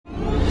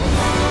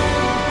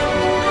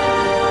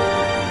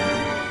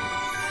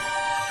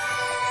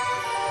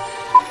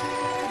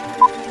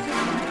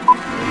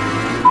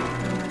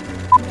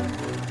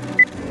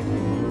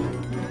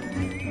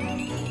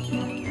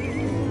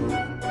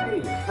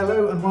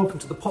welcome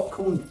to the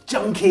Popcorn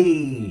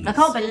Junkies. I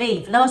can't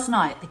believe last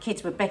night the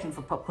kids were begging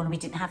for popcorn and we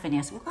didn't have any.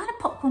 I said, what kind of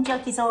popcorn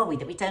junkies are we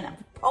that we don't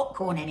have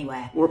popcorn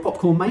anywhere? We're a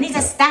popcorn maker. We need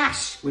a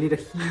stash. We need a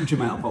huge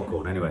amount of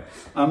popcorn. Anyway,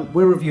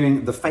 we're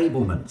reviewing The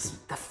Fabelmans.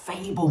 The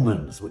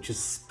Fabelmans, which is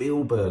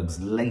Spielberg's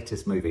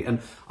latest movie.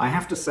 And I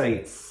have to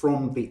say,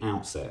 from the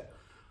outset,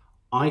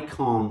 I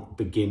can't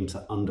begin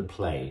to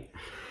underplay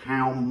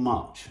how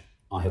much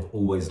I have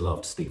always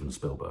loved Steven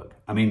Spielberg.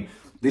 I mean,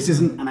 this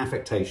isn't an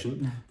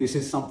affectation. No. This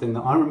is something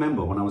that I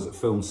remember when I was at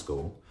film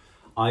school.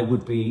 I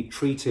would be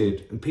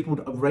treated, and people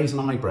would raise an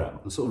eyebrow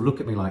and sort of look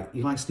at me like,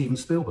 you like Steven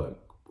Spielberg?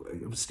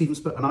 Steven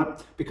Spielberg?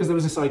 And because there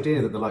was this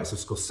idea that the likes of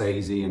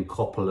Scorsese and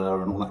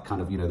Coppola and all that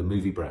kind of, the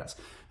movie brats,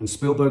 and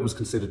Spielberg was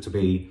considered to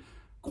be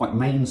quite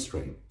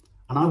mainstream.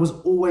 And I was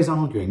always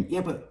arguing,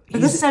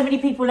 because so many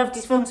people loved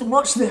his films and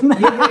watched them.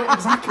 yeah,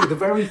 exactly. The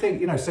very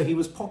thing, so he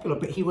was popular,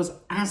 but he was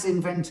as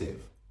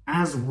inventive,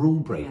 as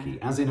rule-breaking,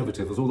 as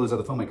innovative as all those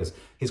other filmmakers.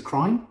 His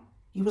crime,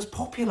 he was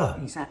popular.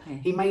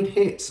 Exactly. He made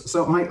hits.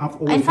 So I've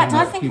always in fact,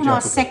 been I think on our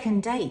advocate.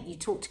 second date, you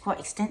talked quite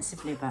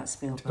extensively about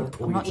Spielberg.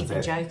 I'm not even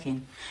it.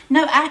 joking.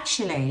 No,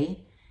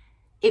 actually,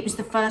 it was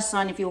the first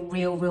sign of your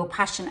real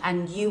passion,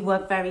 and you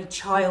were very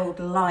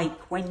childlike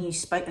when you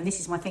spoke. And this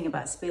is my thing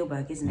about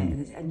Spielberg, isn't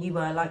it? And you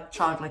were like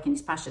childlike in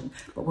his passion,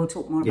 but we'll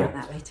talk more about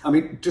that later. I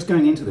mean, just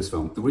going into this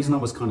film, the reason I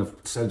was kind of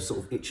so sort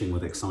of itching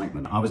with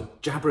excitement, I was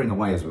jabbering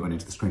away as we went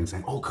into the screen and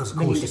saying, because of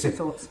course you see,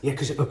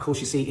 because of course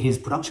you see his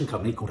production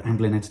company called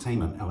Amblin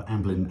Entertainment, or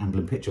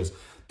Amblin Pictures.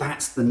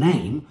 That's the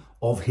name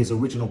of his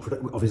original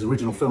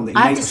film that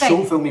he made, a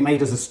short film he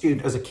made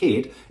as a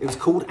kid. It was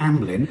called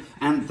Amblin,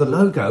 and the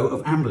logo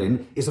of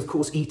Amblin is, of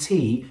course,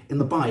 E.T. in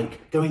the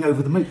bike going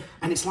over the moon.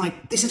 And it's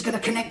like, this is going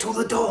to connect all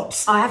the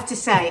dots. I have to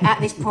say, at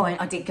this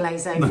point, I did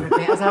glaze over a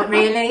bit. I was like,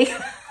 really?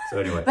 So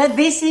anyway. But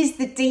this is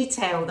the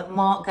detail that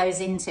Mark goes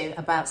into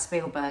about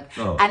Spielberg.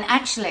 Oh. And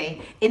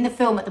actually, in the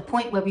film, at the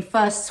point where we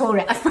first saw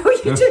it, I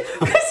thought you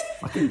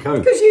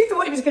because you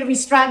thought it was going to be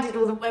stranded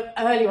all the way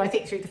earlier, I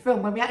think, through the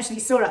film. When we actually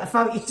saw it, I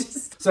thought you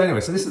just... So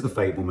anyway, so this is The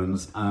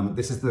Fabelmans.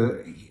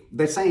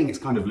 They're saying it's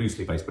kind of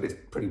loosely based, but it's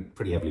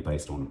pretty heavily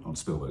based on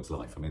Spielberg's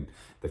life. I mean,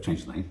 they've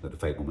changed the name, they're The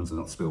Fabelmans and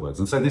not Spielberg's.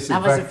 And so this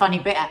that was a funny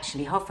bit,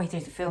 actually. Halfway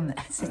through the film,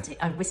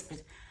 I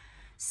whispered,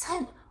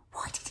 so...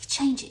 why did he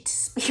change it to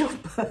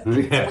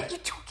Spielberg? Yeah. What are you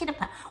talking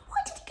about? Why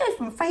did he go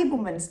from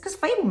Fabelmans? Because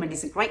Fabelman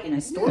is a great,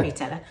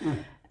 storyteller. Yeah.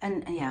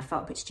 And I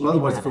felt a bit stupid. Well,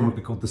 otherwise the film would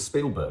be called The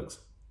Spielbergs.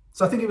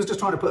 So I think he was just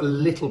trying to put a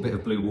little bit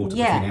of blue water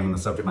between him and the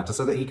subject matter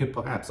so that he could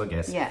perhaps, I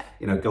guess,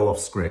 go off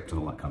script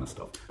and all that kind of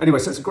stuff. Anyway,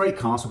 so it's a great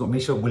cast. We've got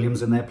Michelle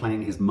Williams in there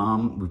playing his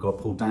mum. We've got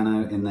Paul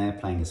Dano in there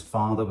playing his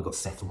father. We've got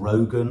Seth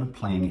Rogen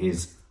playing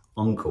his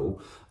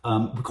uncle.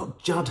 We've got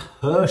Judd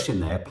Hirsch in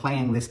there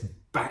playing this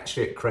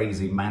batshit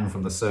crazy man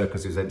from the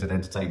circus who's entered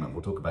entertainment.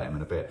 We'll talk about him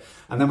in a bit.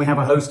 And then we have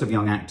a host of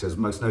young actors,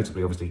 most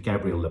notably, obviously,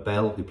 Gabrielle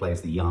LaBelle, who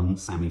plays the young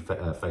Sammy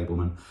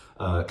Fabelman,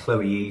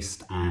 Chloe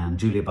East and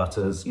Julia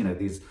Butters.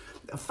 These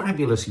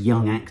fabulous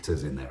young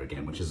actors in there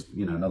again, which is,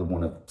 another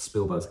one of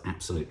Spielberg's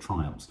absolute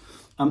triumphs.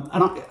 And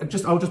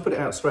I'll just put it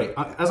out straight.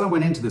 As I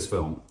went into this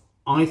film,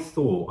 I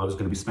thought I was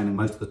going to be spending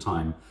most of the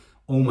time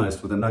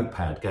almost with a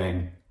notepad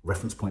going,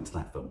 reference point to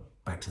that film.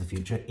 Back to the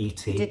Future,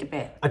 E.T. You did a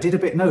bit. I did a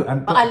bit, no.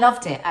 But I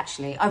loved it,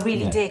 actually. I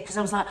really did, because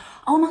I was like,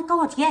 oh my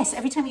God, yes,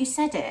 every time you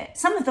said it.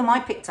 Some of them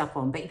I picked up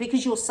on, but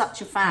because you're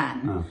such a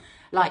fan,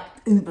 like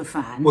uber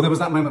fan. Well, there was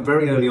that moment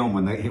very early on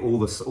when they hit all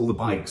the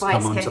bikes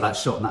come onto that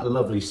shot, and that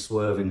lovely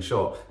swerving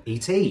shot.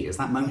 E.T. is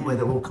that moment where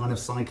they're all kind of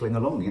cycling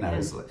along,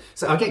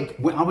 So I get,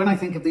 when I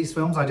think of these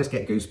films, I just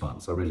get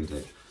goosebumps, I really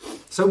do.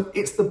 So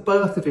it's the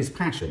birth of his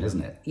passion,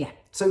 isn't it? Yeah.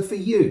 So for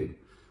you,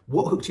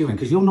 what hooked you in?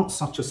 Because you're not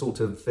such a sort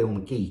of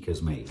film geek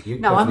as me.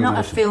 No, I'm not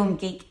a film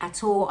geek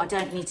at all. I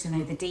don't need to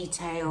know the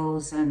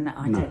details, and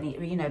I don't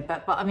need,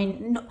 but I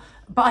mean,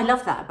 but I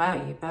love that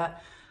about you. But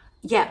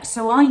yeah,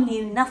 so I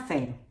knew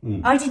nothing.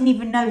 I didn't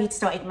even know he'd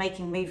started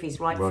making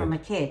movies right from a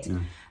kid. Yeah.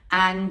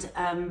 And,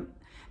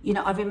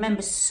 I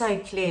remember so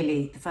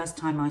clearly the first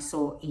time I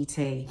saw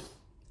E.T.,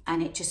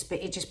 and it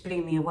just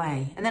blew me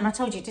away. And then I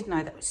told you, didn't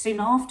I, that soon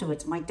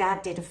afterwards, my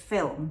dad did a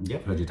film. Yeah,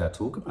 I've heard your dad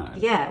talk about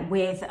it. Yeah,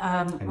 with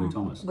Henry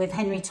Thomas. With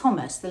Henry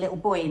Thomas, the little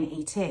boy in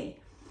E.T.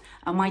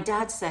 And my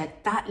dad said,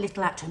 that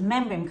little actor, I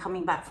remember him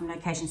coming back from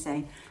location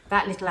saying,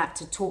 that little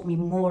actor taught me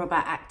more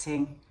about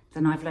acting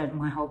than I've learned in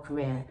my whole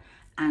career.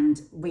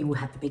 And we all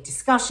had the big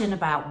discussion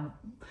about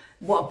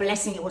what a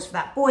blessing it was for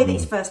that boy that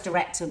his first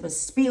director was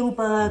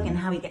Spielberg and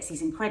how he gets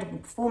these incredible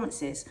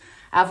performances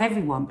out of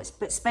everyone, but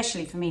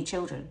especially for me,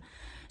 children.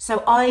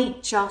 So I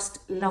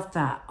just loved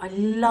that. I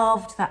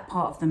loved that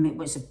part of them. It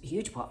was a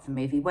huge part of the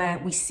movie where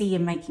we see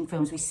him making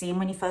films. We see him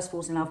when he first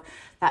falls in love.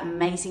 That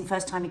amazing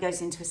first time he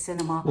goes into a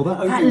cinema. Well,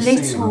 that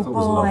little boy.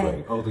 Was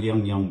lovely. Oh, the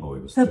young boy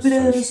was the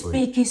bluest, so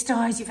biggest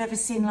eyes you've ever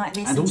seen like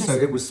this. And also,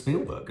 it was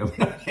Spielberg. I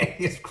mean,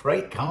 it's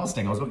great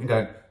casting. I was looking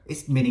going,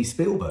 it's mini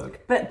Spielberg.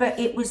 But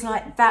it was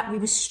like that. We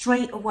were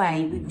straight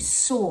away. We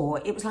saw.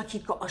 It was like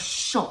he'd got a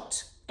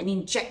shot an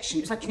injection.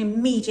 It was like an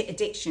immediate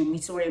addiction we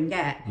saw him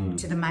get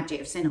to the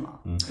magic of cinema.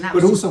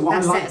 But also,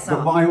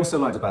 what I also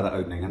liked about that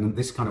opening, and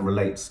this kind of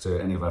relates to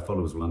any of our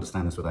followers will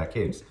understand this with our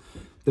kids,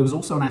 there was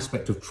also an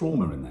aspect of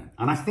trauma in there.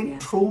 And I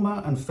think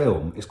trauma and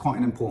film is quite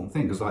an important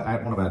thing, because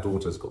like one of our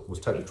daughters was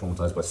totally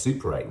traumatised by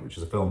Super 8, which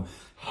is a film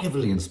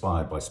heavily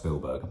inspired by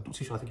Spielberg. I'm not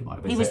too sure, I think he might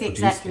have been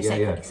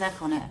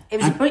exec on it.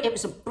 It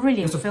was a brilliant film.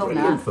 It was a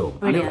brilliant film.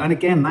 Brilliant. And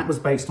again, that was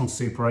based on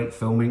Super 8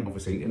 filming,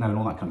 obviously, and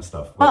all that kind of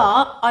stuff.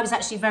 But I was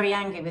actually very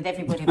angry with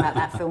everybody about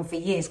that film for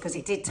years, because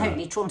it did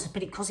totally traumatise,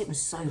 but because it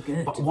was so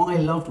good. But what I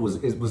loved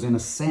was in a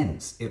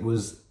sense, it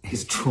was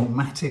his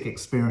traumatic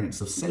experience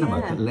of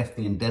cinema that left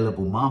the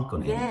indelible mark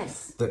on him.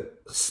 Yes. That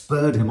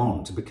spurred him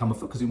on to become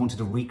because he wanted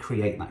to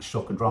recreate that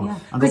shock and drama.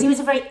 Because he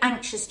was a very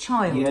anxious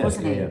child,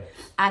 wasn't he?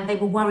 And they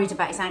were worried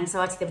about his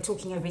anxiety. They were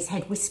talking over his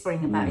head,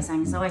 whispering about his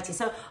anxiety.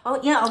 So,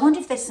 I wonder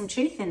if there's some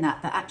truth in that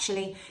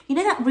actually,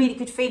 that really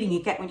good feeling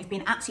you get when you've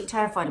been absolutely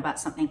terrified about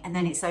something and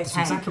then it's okay.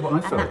 That's exactly what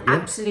I felt. And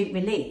that absolute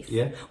relief.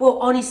 Yeah. Well,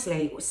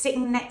 honestly,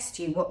 sitting next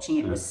to you watching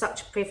it was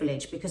such a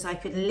privilege, because I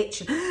could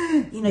literally,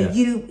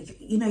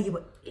 you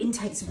were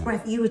intakes of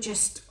breath. You were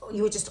just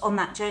on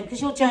that journey,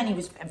 because your journey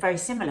was very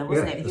similar,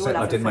 wasn't it? With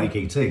your I didn't make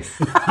E.T.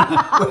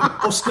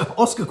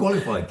 Oscar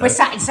qualified. Though. We're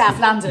sat in South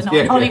London, not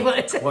in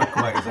Hollywood.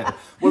 Quite exactly.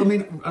 Well, I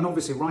mean, and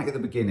obviously, right at the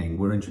beginning,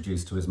 we're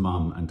introduced to his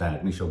mum and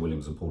dad, Michelle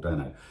Williams and Paul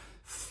Dano.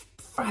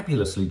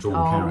 Fabulously drawn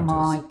characters.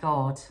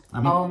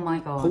 Oh my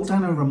God. Paul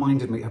Dano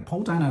reminded me.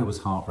 Paul Dano was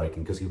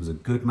heartbreaking because he was a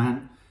good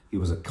man, he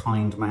was a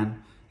kind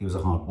man, he was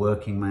a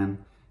hard-working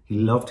man. He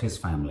loved his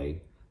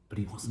family, but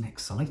he wasn't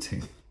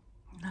exciting.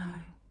 No.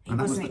 It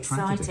wasn't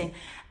exciting.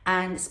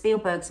 And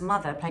Spielberg's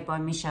mother, played by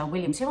Michelle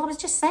Williams, who I was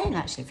just saying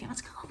actually, I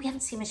was we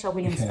haven't seen Michelle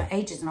Williams for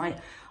ages, and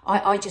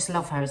I just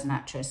love her as an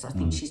actress. I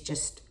think she's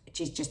just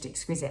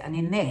exquisite. And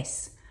in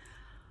this,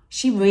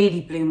 she really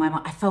blew my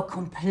mind. I fell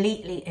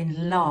completely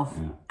in love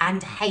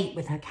and hate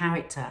with her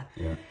character.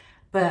 Yeah.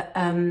 But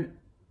and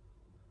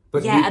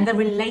the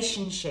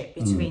relationship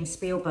between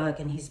Spielberg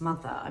and his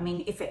mother. I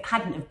mean, if it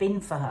hadn't have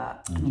been for her,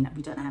 I mean,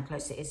 we don't know how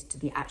close it is to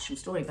the actual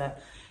story,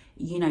 but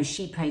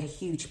she played a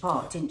huge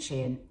part, didn't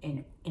she,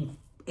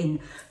 in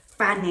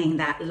fanning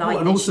that light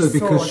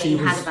that he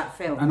had about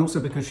film. And also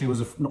because she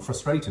was not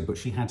frustrated, but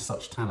she had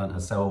such talent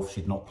herself.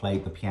 She'd not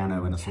played the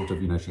piano in a sort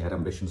of, she had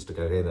ambitions to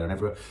go here, there and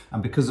everywhere.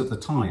 And because of the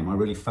time, I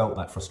really felt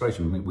that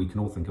frustration. I mean, we can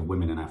all think of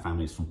women in our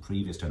families from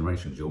previous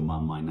generations, your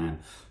mum, my nan,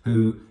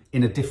 who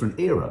in a different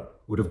era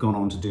would have gone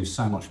on to do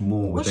so much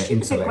more with their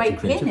intellect and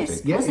creativity. She was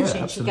a great pianist, wasn't she?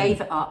 Absolutely. She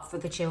gave it up for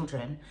the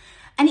children.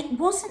 And it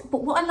wasn't,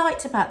 but what I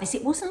liked about this,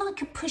 it wasn't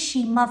like a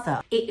pushy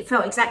mother. It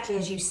felt exactly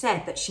as you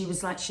said, that she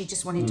was like, she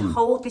just wanted to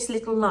hold this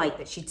little light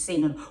that she'd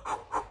seen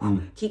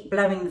and keep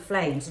blowing the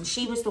flames. And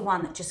she was the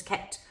one that just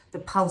kept the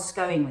pulse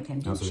going with him,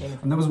 didn't she?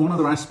 And there was one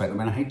other aspect. I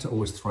mean, I hate to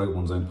always throw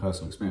one's own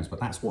personal experience, but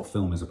that's what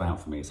film is about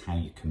for me, is how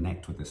you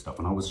connect with this stuff.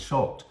 And I was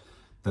shocked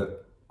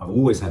that I've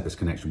always had this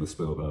connection with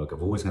Spielberg.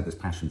 I've always had this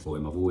passion for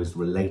him. I've always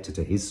related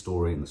to his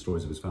story and the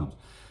stories of his films.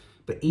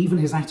 But even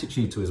his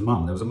attitude to his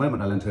mum, there was a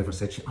moment I leant over and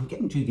said, I'm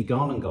getting Judy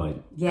Garland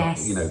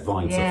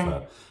vibes of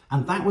her.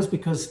 And that was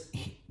because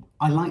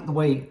I liked the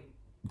way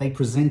they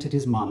presented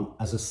his mum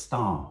as a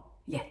star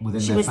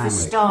within their family. The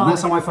star. And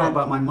that's how I felt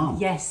about my mum.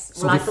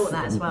 Yes, well, I thought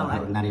that as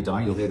well. Nanny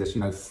Di, you'll hear this,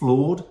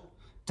 flawed,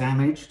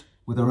 damaged,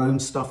 with her own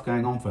stuff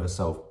going on for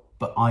herself,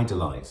 but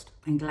idolised.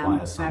 And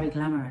very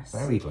glamorous.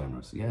 Very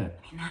glamorous, yeah.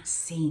 I mean, that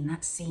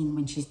scene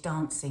when she's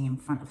dancing in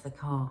front of the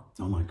car.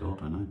 Oh my God,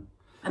 I know.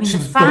 I mean, the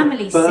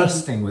family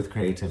bursting with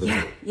creativity.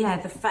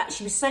 Yeah, the fact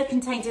she was so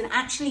contained, and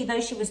actually,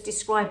 though she was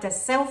described as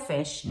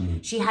selfish,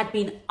 she had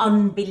been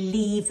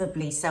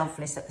unbelievably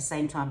selfless at the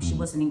same time. She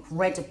was an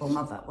incredible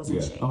mother,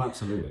 wasn't she? Oh,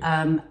 absolutely.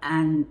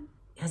 And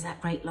there's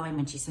that great line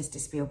when she says to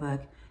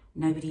Spielberg,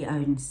 Nobody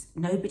owes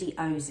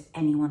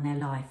anyone their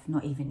life,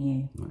 not even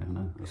you.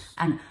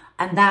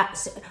 And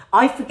that's,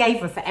 I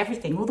forgave her for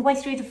everything. All the way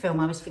through the film,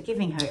 I was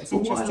forgiving her. It's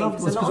interesting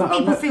because a lot of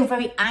people feel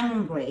very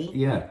angry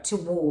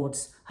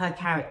towards her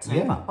character,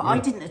 but I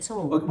didn't at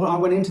all. Well, I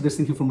went into this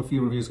thinking from a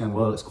few reviews going,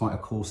 well, it's quite a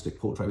caustic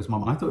portrait of his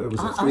mum. I thought it was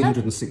a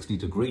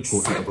 360-degree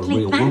portrait of a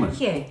real woman.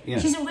 Thank you. Yeah.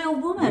 She's a real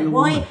woman.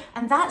 Why?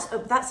 And that's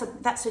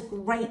a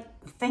great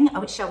thing,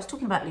 which I was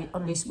talking about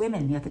on Loose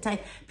Women the other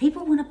day.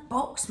 People want to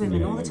box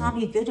women all the time.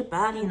 You're good or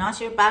bad, you're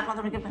nice, you're bad,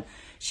 not good.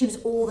 She was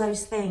all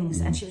those things,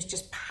 and she was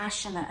just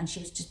passionate, and she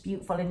was just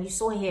beautiful, and you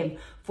saw him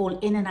fall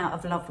in and out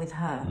of love with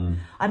her.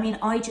 I mean,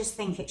 I just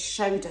think it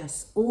showed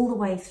us all the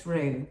way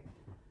through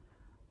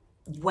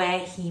where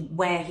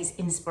his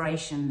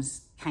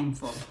inspirations came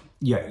from.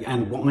 Yeah,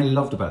 and what I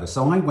loved about this,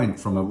 so I went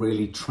from a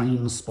really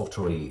train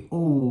spottery,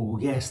 oh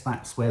yes,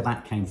 that's where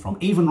that came from,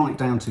 even right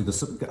down to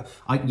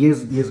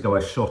years ago I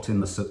shot in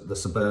the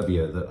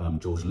suburbia that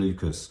George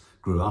Lucas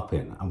grew up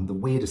in, and the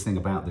weirdest thing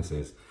about this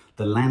is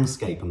the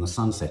landscape and the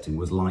sun setting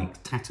was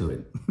like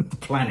Tatooine, the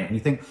planet, and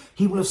you think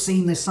he will have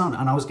seen this sun,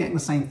 and I was getting the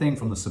same thing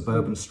from the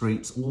suburban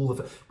streets,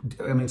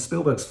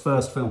 Spielberg's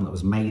first film that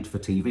was made for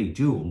TV,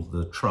 Duel,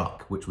 the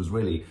truck, which was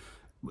really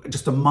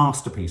just a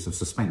masterpiece of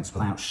suspense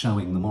without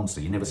showing the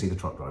monster. You never see the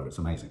truck driver. It's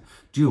amazing.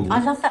 Duel.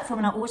 I love that film,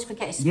 and I always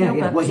forget it's Spielberg.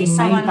 Yeah. Well, he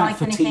so made that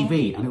for anything.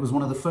 TV, and it was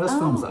one of the first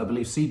films that I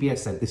believe CBS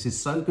said, this is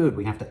so good,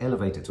 we have to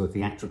elevate it to a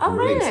theatrical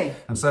release. Really?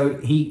 And so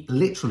he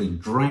literally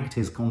dragged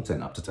his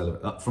content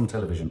up from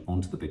television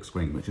onto the big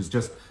screen, which is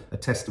just a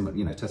testament,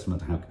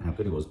 to how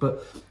good it was.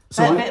 But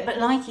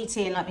like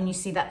E.T., and like when you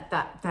see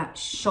that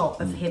shot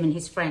of him and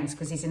his friends,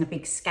 because he's in a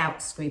big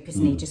scouts group,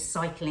 isn't he, just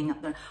cycling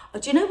up the... Oh,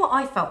 do you know what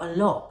I felt a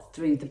lot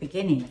through the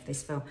beginning of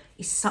this film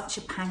is such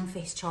a pang for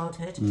his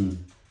childhood.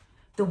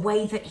 The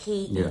way that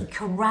he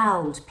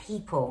corralled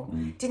people,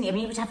 didn't he? I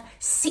mean, he would have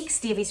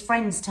 60 of his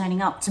friends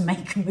turning up to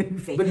make a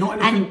movie. But not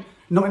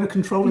in a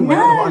controlling way.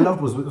 What I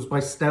loved was it was by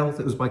stealth,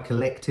 it was by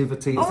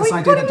collectivity. It's this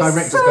idea that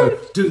directors go,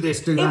 do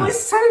this, do that. It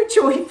was so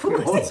joyful.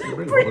 It was, a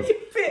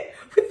brilliant bit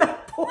with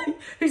that boy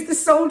who's the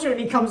soldier, and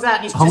he comes out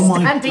and he's just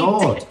standing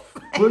dead.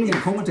 Brilliant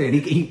comedy. And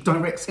he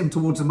directs him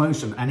towards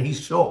emotion, and he's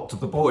shocked,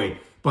 the boy,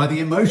 by the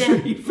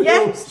emotion he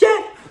feels.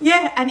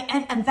 Yeah,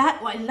 and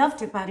that, what I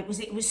loved about it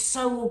was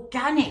so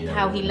organic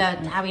how he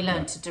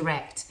learned to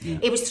direct. Yeah.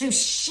 It was through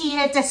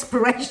sheer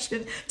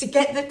desperation to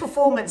get the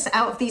performance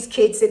out of these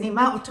kids in the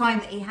amount of time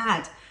that he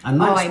had. And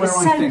that's it was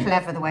so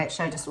clever the way it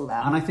showed us all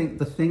that. And I think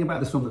the thing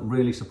about this film that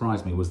really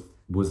surprised me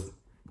was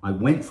I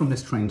went from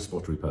this trained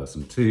spottery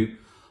person to,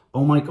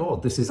 oh my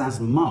God, this is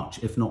as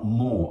much, if not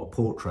more, a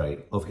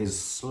portrait of his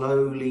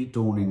slowly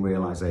dawning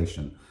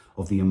realization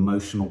of the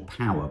emotional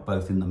power,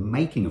 both in the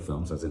making of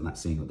films, as in that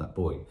scene with that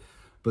boy,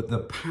 but the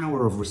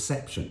power of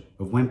reception,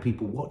 of when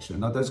people watch it.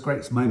 Now, those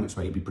great moments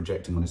where he'd be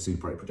projecting on his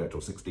Super 8 projector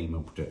or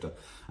 16mm projector,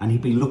 and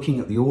he'd be looking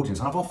at the audience.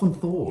 And I've often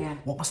thought,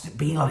 what must it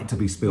be like to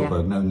be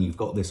Spielberg, knowing you've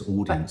got this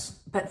audience?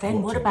 But then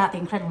watching. What about the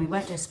incredible, we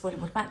won't do a spoiler,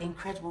 what about the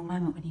incredible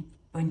moment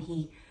when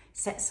he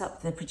sets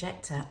up the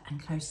projector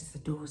and closes the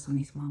doors on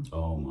his mum?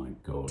 Oh my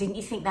God. Didn't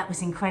you think that was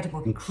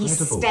incredible? Incredible.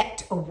 He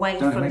stepped away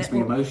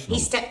from he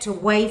stepped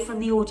away from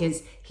the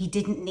audience. He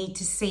didn't need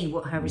to see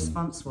what her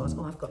response was.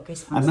 Oh, I've got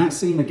goosebumps. And that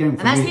scene again, and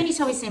that's the only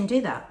time we see him do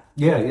that.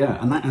 Yeah,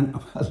 and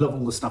I love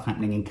all the stuff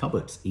happening in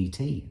cupboards.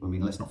 E.T. I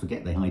mean, let's not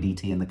forget they hide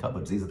E.T. in the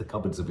cupboards. These are the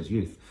cupboards of his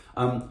youth.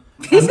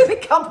 These are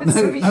the cupboards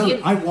of his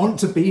youth. I want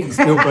to be in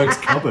Spielberg's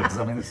cupboards.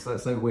 I mean, it's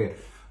so weird.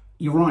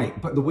 You're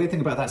right, but the weird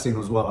thing about that scene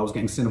was, well, I was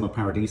getting Cinema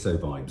Paradiso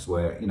vibes,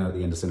 where, at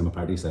the end of Cinema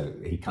Paradiso,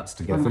 he cuts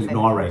together, Philippe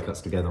Noiret cuts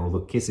together all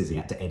the kisses he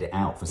had to edit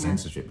out for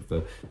censorship,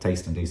 for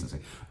taste and decency.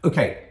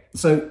 Okay,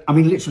 so, I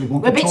mean, literally...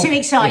 We're a bit too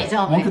excited,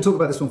 aren't we? One could talk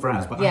about this one for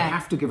hours, but I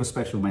have to give a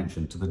special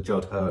mention to the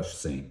Judd Hirsch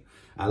scene.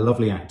 A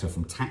lovely actor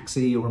from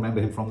Taxi, you'll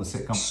remember him from the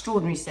sitcom.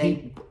 Extraordinary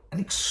scene. An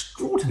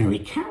extraordinary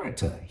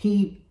character.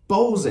 He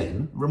bowls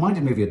in,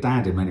 reminded me of your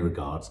dad in many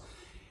regards,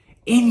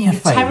 in your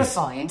face.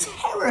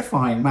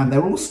 Terrifying, man.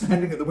 They're all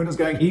standing at the windows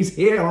going, he's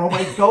here, oh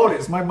my God,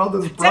 it's my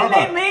mother's brother.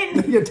 Don't let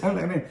him in. Yeah, don't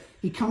let him in.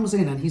 He comes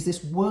in and he's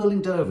this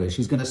whirling dervish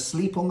who's going to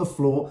sleep on the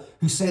floor,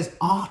 who says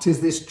art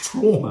is this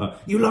trauma.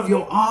 You love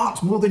your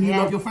art more than you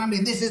love your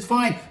family. This is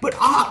fine, but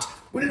art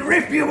will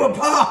rip you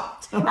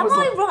apart. Am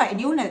I right? And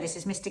you'll know this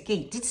as Mr.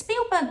 Geek. Did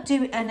Spielberg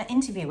do an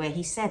interview where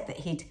he said that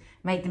he'd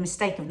made the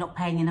mistake of not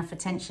paying enough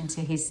attention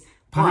to his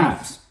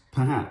wife?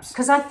 Perhaps.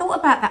 Because I thought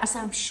about that. I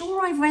said, I'm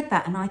sure I've read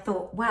that. And I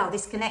thought, wow,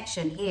 this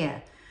connection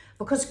here.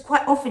 Because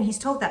quite often he's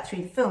told that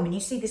through the film, and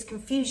you see this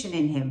confusion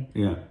in him.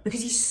 Yeah.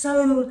 Because he's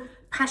so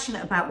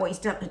passionate about what he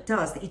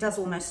does that he does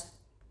almost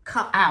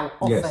cut out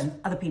often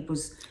other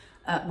people's...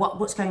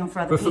 what's going on for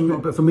other people.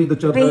 But for me, the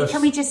Judd Hirsch...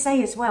 Can we just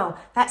say as well,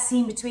 that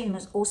scene between them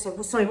was also...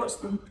 Well, sorry, what's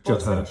the...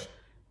 Judd Hirsch.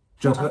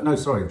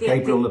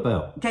 Gabriel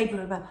LaBelle.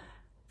 Gabriel LaBelle.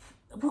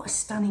 What a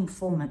stunning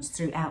performance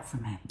throughout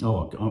from him.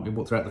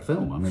 Throughout the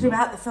film? I mean,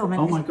 throughout the film.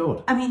 Oh my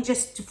God. I mean,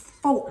 just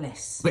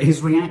faultless. But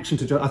his reaction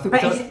to Judd...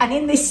 And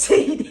in this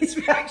scene, his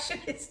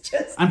reaction is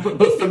just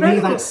But for me,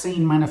 that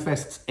scene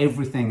manifests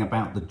everything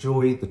about the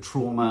joy, the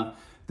trauma,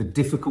 the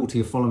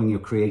difficulty of following your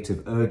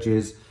creative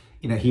urges.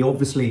 He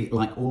obviously,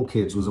 like all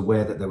kids, was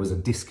aware that there was a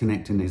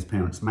disconnect in his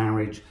parents'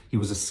 marriage. He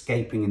was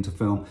escaping into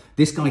film.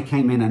 This guy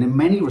came in and in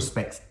many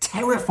respects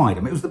terrified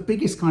him. It was the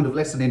biggest kind of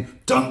lesson in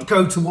don't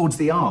go towards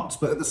the arts,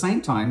 but at the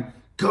same time,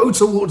 go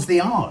towards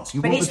the arts.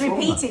 But it's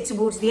repeated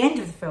towards the end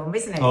of the film,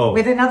 isn't it?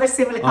 With another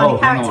similar kind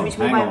of character,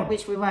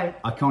 which we won't.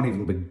 I can't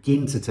even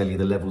begin to tell you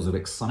the levels of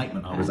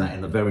excitement I was at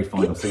in the very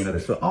final scene of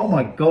this film. Oh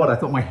my God, I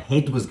thought my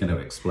head was going to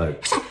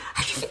explode.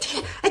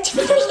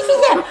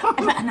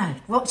 No,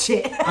 watch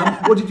it.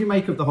 What did you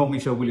make of the whole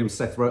Michelle Williams,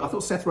 Seth Rogen? I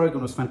thought Seth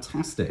Rogen was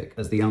fantastic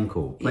as the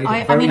uncle.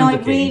 I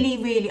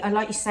really,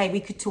 like you say, we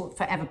could talk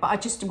forever, but I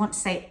just want to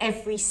say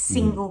every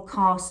single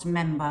cast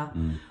member,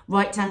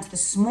 right down to the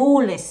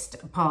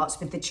smallest parts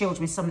with the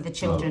children, with some of the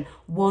children,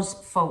 was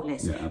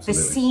faultless. Yeah, the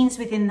scenes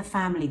within the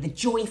family, the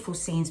joyful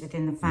scenes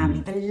within the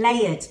family, the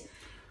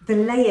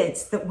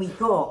layers that we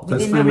got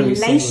within the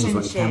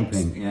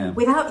relationships,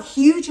 without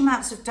huge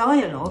amounts of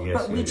dialogue,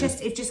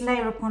 it just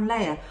layer upon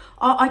layer.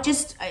 I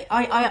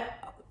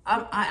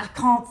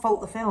can't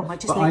fault the film.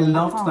 I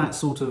loved that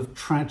sort of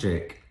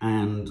tragic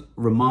and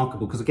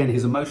remarkable, because again,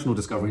 his emotional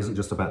discovery isn't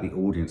just about the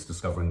audience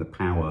discovering the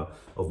power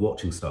of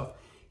watching stuff.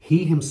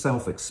 He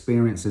himself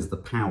experiences the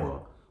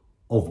power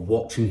of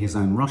watching his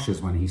own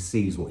rushes when he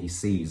sees what he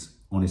sees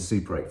on his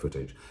Super 8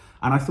 footage.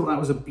 And I thought that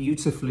was a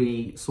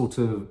beautifully sort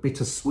of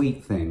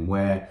bittersweet thing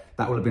where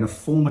that would have been a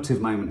formative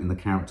moment in the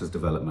character's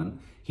development.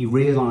 He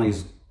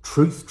realised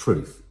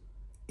truth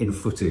in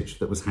footage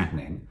that was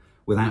happening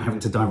without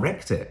having to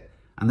direct it.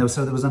 And there was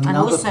another and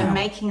also power.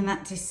 Making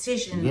that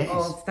decision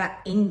of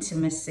that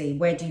intimacy.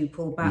 Where do you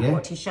pull back?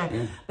 What do you show?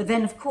 Yeah. But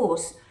then, of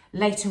course,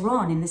 later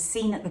on in the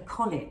scene at the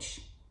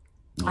college,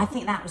 I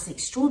think that was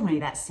extraordinary,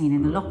 that scene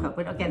in the lockup.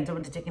 But again, don't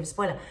want to give a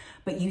spoiler.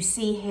 But you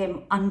see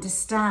him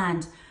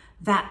understand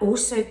that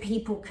also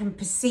people can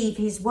perceive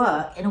his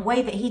work in a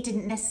way that he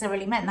didn't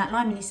necessarily mean. That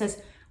line when he says,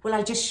 well,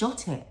 I just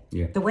shot it.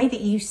 Yeah. The way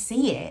that you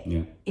see it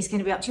is going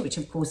to be up to you, which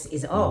of course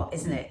is art,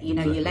 isn't it? You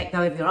know, you let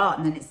go of your art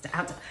and then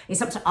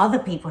it's up to other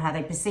people how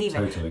they perceive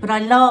it. But I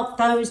love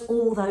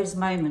all those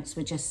moments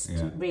were just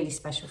really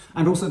special.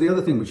 And also the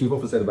other thing which you've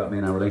often said about me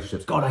and our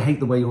relationships, God, I hate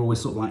the way you're always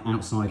sort of like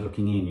outside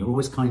looking in. You're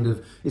always kind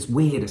of, it's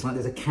weird. It's like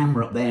there's a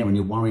camera up there and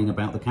you're worrying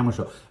about the camera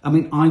shot. I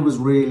mean, I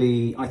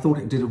thought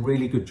it did a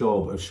really good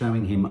job of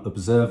showing him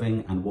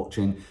observing and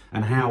watching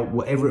and how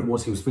whatever it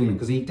was he was feeling,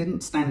 because he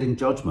didn't stand in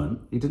judgment.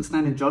 He didn't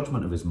stand in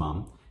judgment of his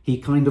mum. He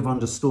kind of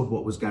understood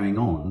what was going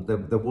on.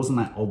 There wasn't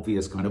that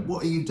obvious kind of,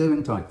 what are you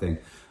doing type thing.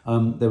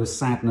 There was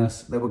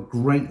sadness. There were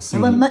great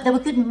scenes. There were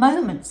good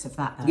moments of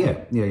that, though.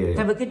 Yeah.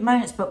 There were good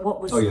moments, but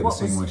what was... the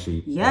scene where she...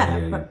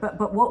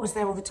 But what was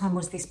there all the time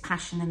was this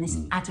passion and this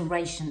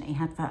adoration that he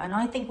had for her. And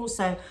I think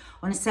also,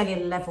 on a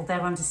cellular level,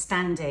 their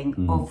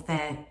understanding of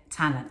their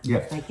talent,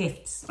 of their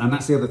gifts. And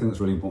that's the other thing that's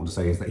really important to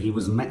say, is that he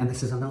was met, and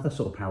this is another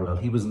sort of parallel,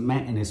 he was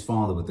met in his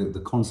father with the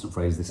constant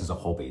phrase, this is a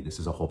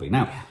hobby.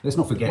 Now, let's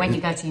not forget... When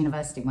you go to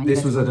university.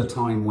 This was at a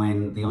time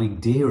when the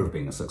idea of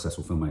being a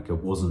successful filmmaker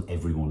wasn't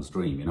everyone's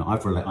dream. You know,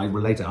 I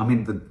related. I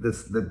mean,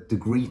 the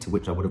degree to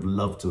which I would have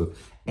loved to have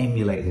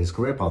emulated his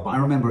career path. But I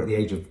remember at the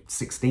age of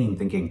 16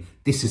 thinking,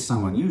 this is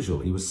so unusual.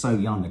 He was so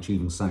young,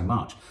 achieving so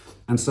much.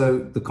 And so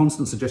the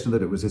constant suggestion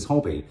that it was his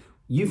hobby,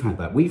 you've had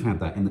that, we've had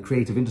that in the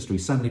creative industry.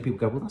 So many people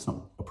go, well, that's not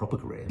a proper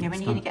career. Yeah,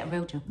 when you're going to get a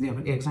real job. Yeah,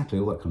 exactly,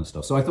 all that kind of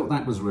stuff. So I thought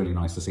that was really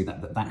nice to see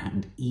that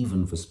happened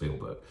even for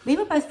Spielberg. We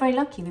were both very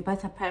lucky. We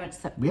both had parents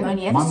that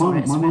only ever saw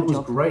it as a real job. My mum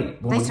was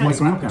great. Well, my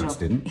grandparents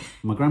didn't.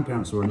 My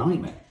grandparents were a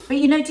nightmare. But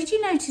you know, did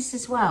you notice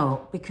as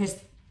well, because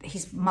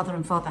his mother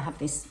and father have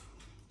this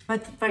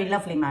both very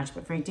lovely marriage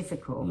but very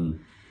difficult.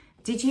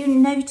 Did you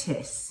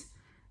notice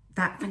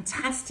that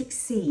fantastic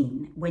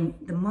scene when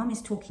the mum is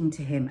talking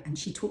to him and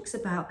she talks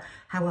about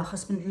how her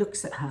husband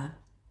looks at her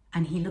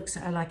and he looks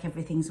at her like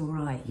everything's all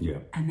right,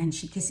 and then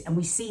she kisses, and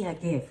we see her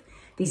give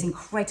these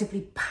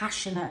incredibly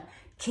passionate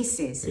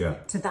kisses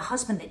to the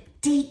husband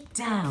that deep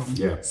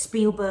down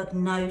Spielberg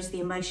knows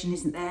the emotion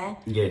isn't there,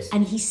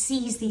 and he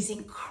sees these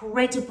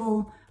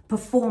incredible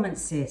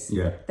performances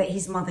that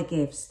his mother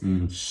gives.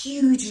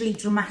 Hugely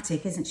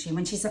dramatic, isn't she?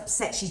 When she's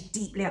upset, she's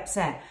deeply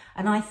upset.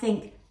 And I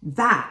think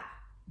that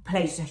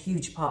plays a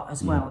huge part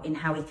as well in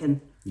how he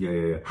can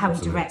how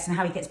he directs and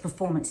how he gets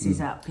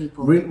performances out of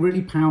people.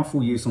 Really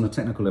powerful use on a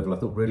technical level. I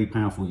thought really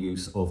powerful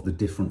use of the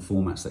different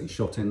formats that he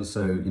shot in.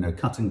 So, you know,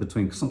 cutting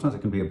between, because sometimes it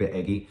can be a bit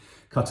eggy,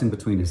 cutting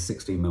between his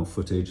 16mm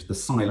footage, the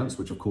silence,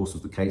 which of course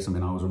was the case. I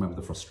mean, I always remember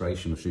the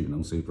frustration of shooting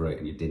on Super 8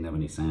 and you didn't have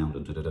any sound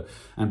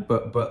and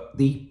but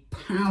the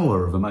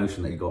power of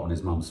emotion that he got on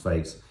his mum's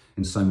face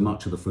in so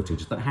much of the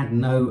footage that had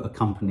no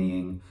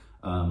accompanying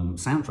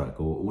soundtrack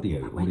or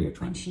audio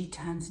track. When she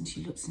turns and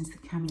she looks into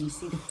the camera, you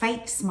see the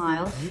fake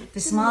smile,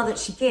 the smile that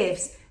she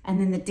gives, and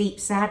then the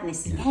deep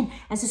sadness. Again,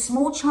 as a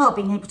small child,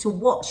 being able to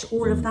watch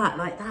all of that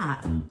like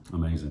that.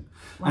 Amazing.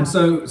 Wow. And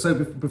so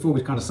before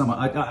we kind of sum up,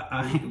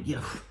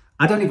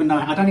 I don't even know.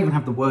 I don't even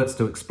have the words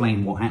to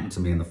explain what happened to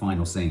me in the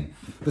final scene.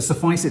 But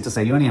suffice it to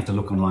say, you only have to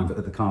look online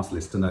at the cast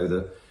list to know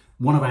that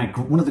one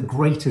of the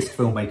greatest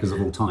filmmakers of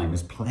all time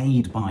is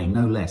played by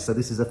no less. So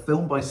this is a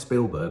film by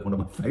Spielberg, one of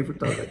my favourite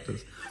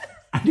directors.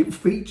 And it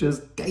features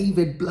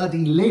David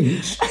bloody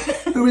Lynch,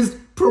 who is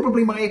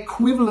probably my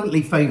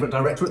equivalently favourite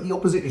director at the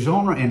opposite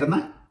genre end. And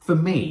that, for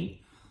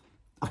me,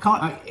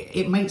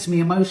 it makes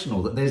me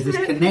emotional that there's this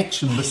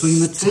connection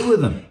between the two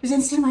of them. It was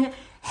instant in my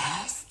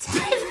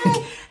David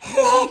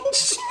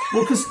Lynch.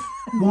 Well, because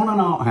one an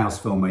art house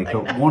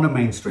filmmaker, one a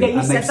mainstream,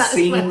 and they've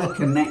seen the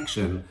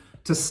connection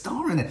to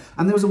star in it.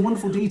 And there was a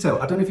wonderful detail,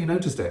 I don't know if you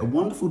noticed it, a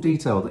wonderful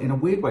detail that in a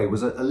weird way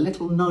was a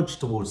little nudge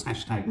towards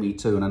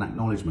 #MeToo and an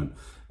acknowledgement,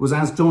 was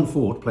as John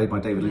Ford, played by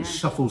David Lynch,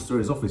 shuffles through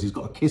his office, he's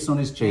got a kiss on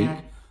his cheek,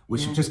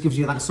 which just gives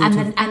you that sort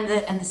of...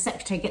 And the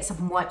secretary gets up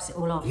and wipes it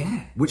all off.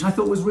 Yeah, which I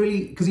thought was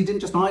really... because he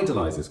didn't just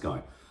idolise this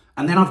guy.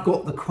 And then I've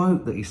got the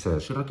quote that he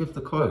says. Should I give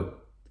the quote?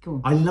 Cool.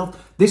 I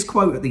love this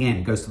quote at the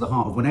end. Goes to the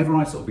heart of whenever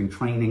I've sort of been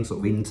training sort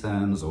of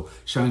interns or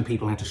showing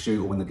people how to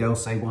shoot, or when the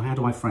girls say, well, how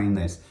do I frame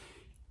this?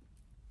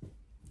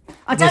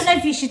 I don't know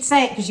if you should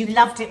say it because you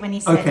loved it when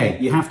he said it. Okay,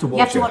 you have to watch it.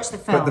 You have to watch the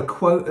film. But the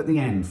quote at the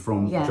end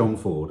from John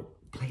Ford,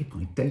 played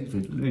by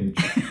David Lynch,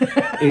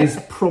 is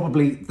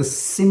probably the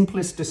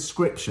simplest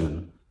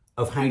description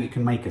of how you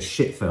can make a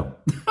shit film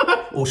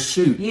or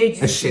shoot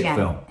a shit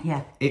film.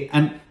 Yeah.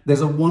 And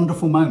there's a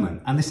wonderful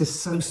moment, and this is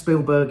so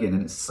Spielbergian,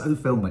 and it's so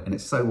filmic, and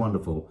it's so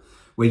wonderful,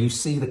 where you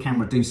see the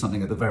camera do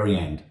something at the very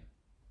end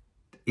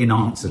in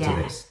answer to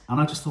this. And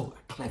I just thought,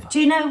 clever. Do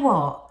you know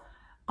what?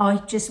 I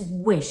just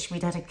wish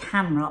we'd had a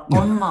camera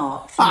on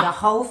Mark through the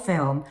whole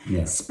film.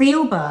 Yeah.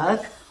 Spielberg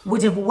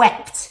would have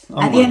wept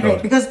at the end of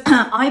it, because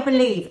I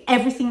believe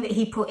everything that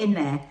he put in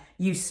there,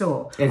 you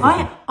saw.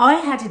 I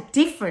had a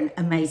different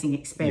amazing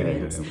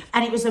experience,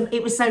 and it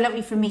was so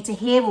lovely for me to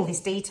hear all this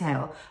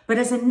detail. But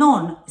as a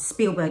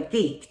non-Spielberg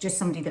geek, just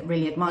somebody that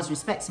really admires,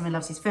 respects him, and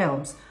loves his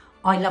films,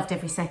 I loved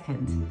every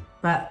second.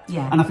 But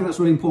yeah, and I think that's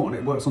really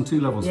important. It works on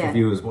two levels for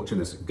viewers watching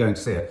this, going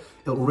to see it.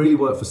 It'll really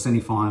work for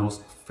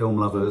cinephiles, film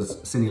lovers,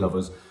 cine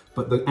lovers.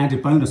 But the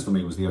added bonus for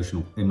me was the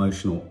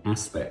emotional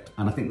aspect,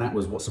 and I think that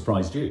was what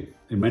surprised you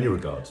in many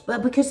regards. Well,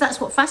 because that's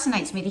what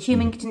fascinates me, the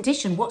human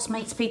condition, what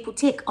makes people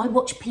tick. I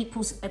watch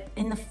people's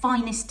in the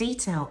finest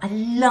detail. I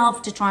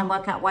love to try and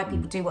work out why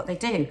people do what they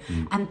do,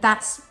 and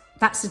that's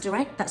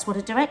what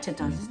a director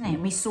does, isn't it?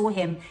 And we saw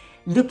him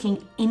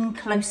looking in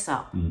close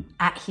up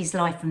at his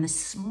life from the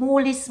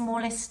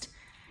smallest.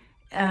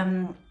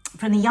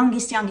 From the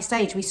youngest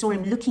age, we saw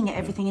him looking at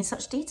everything in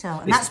such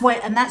detail, and that's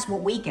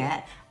what we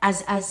get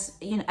as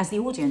you know, as the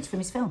audience from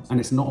his films. And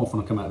it's not often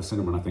I come out of the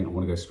cinema and I think I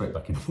want to go straight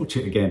back in and watch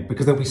it again,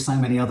 because there'll be so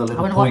many other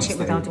little points. I want to watch it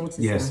with our daughters.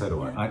 Yes, so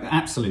do I.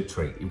 Absolute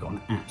treat. You've got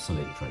an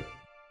absolute treat.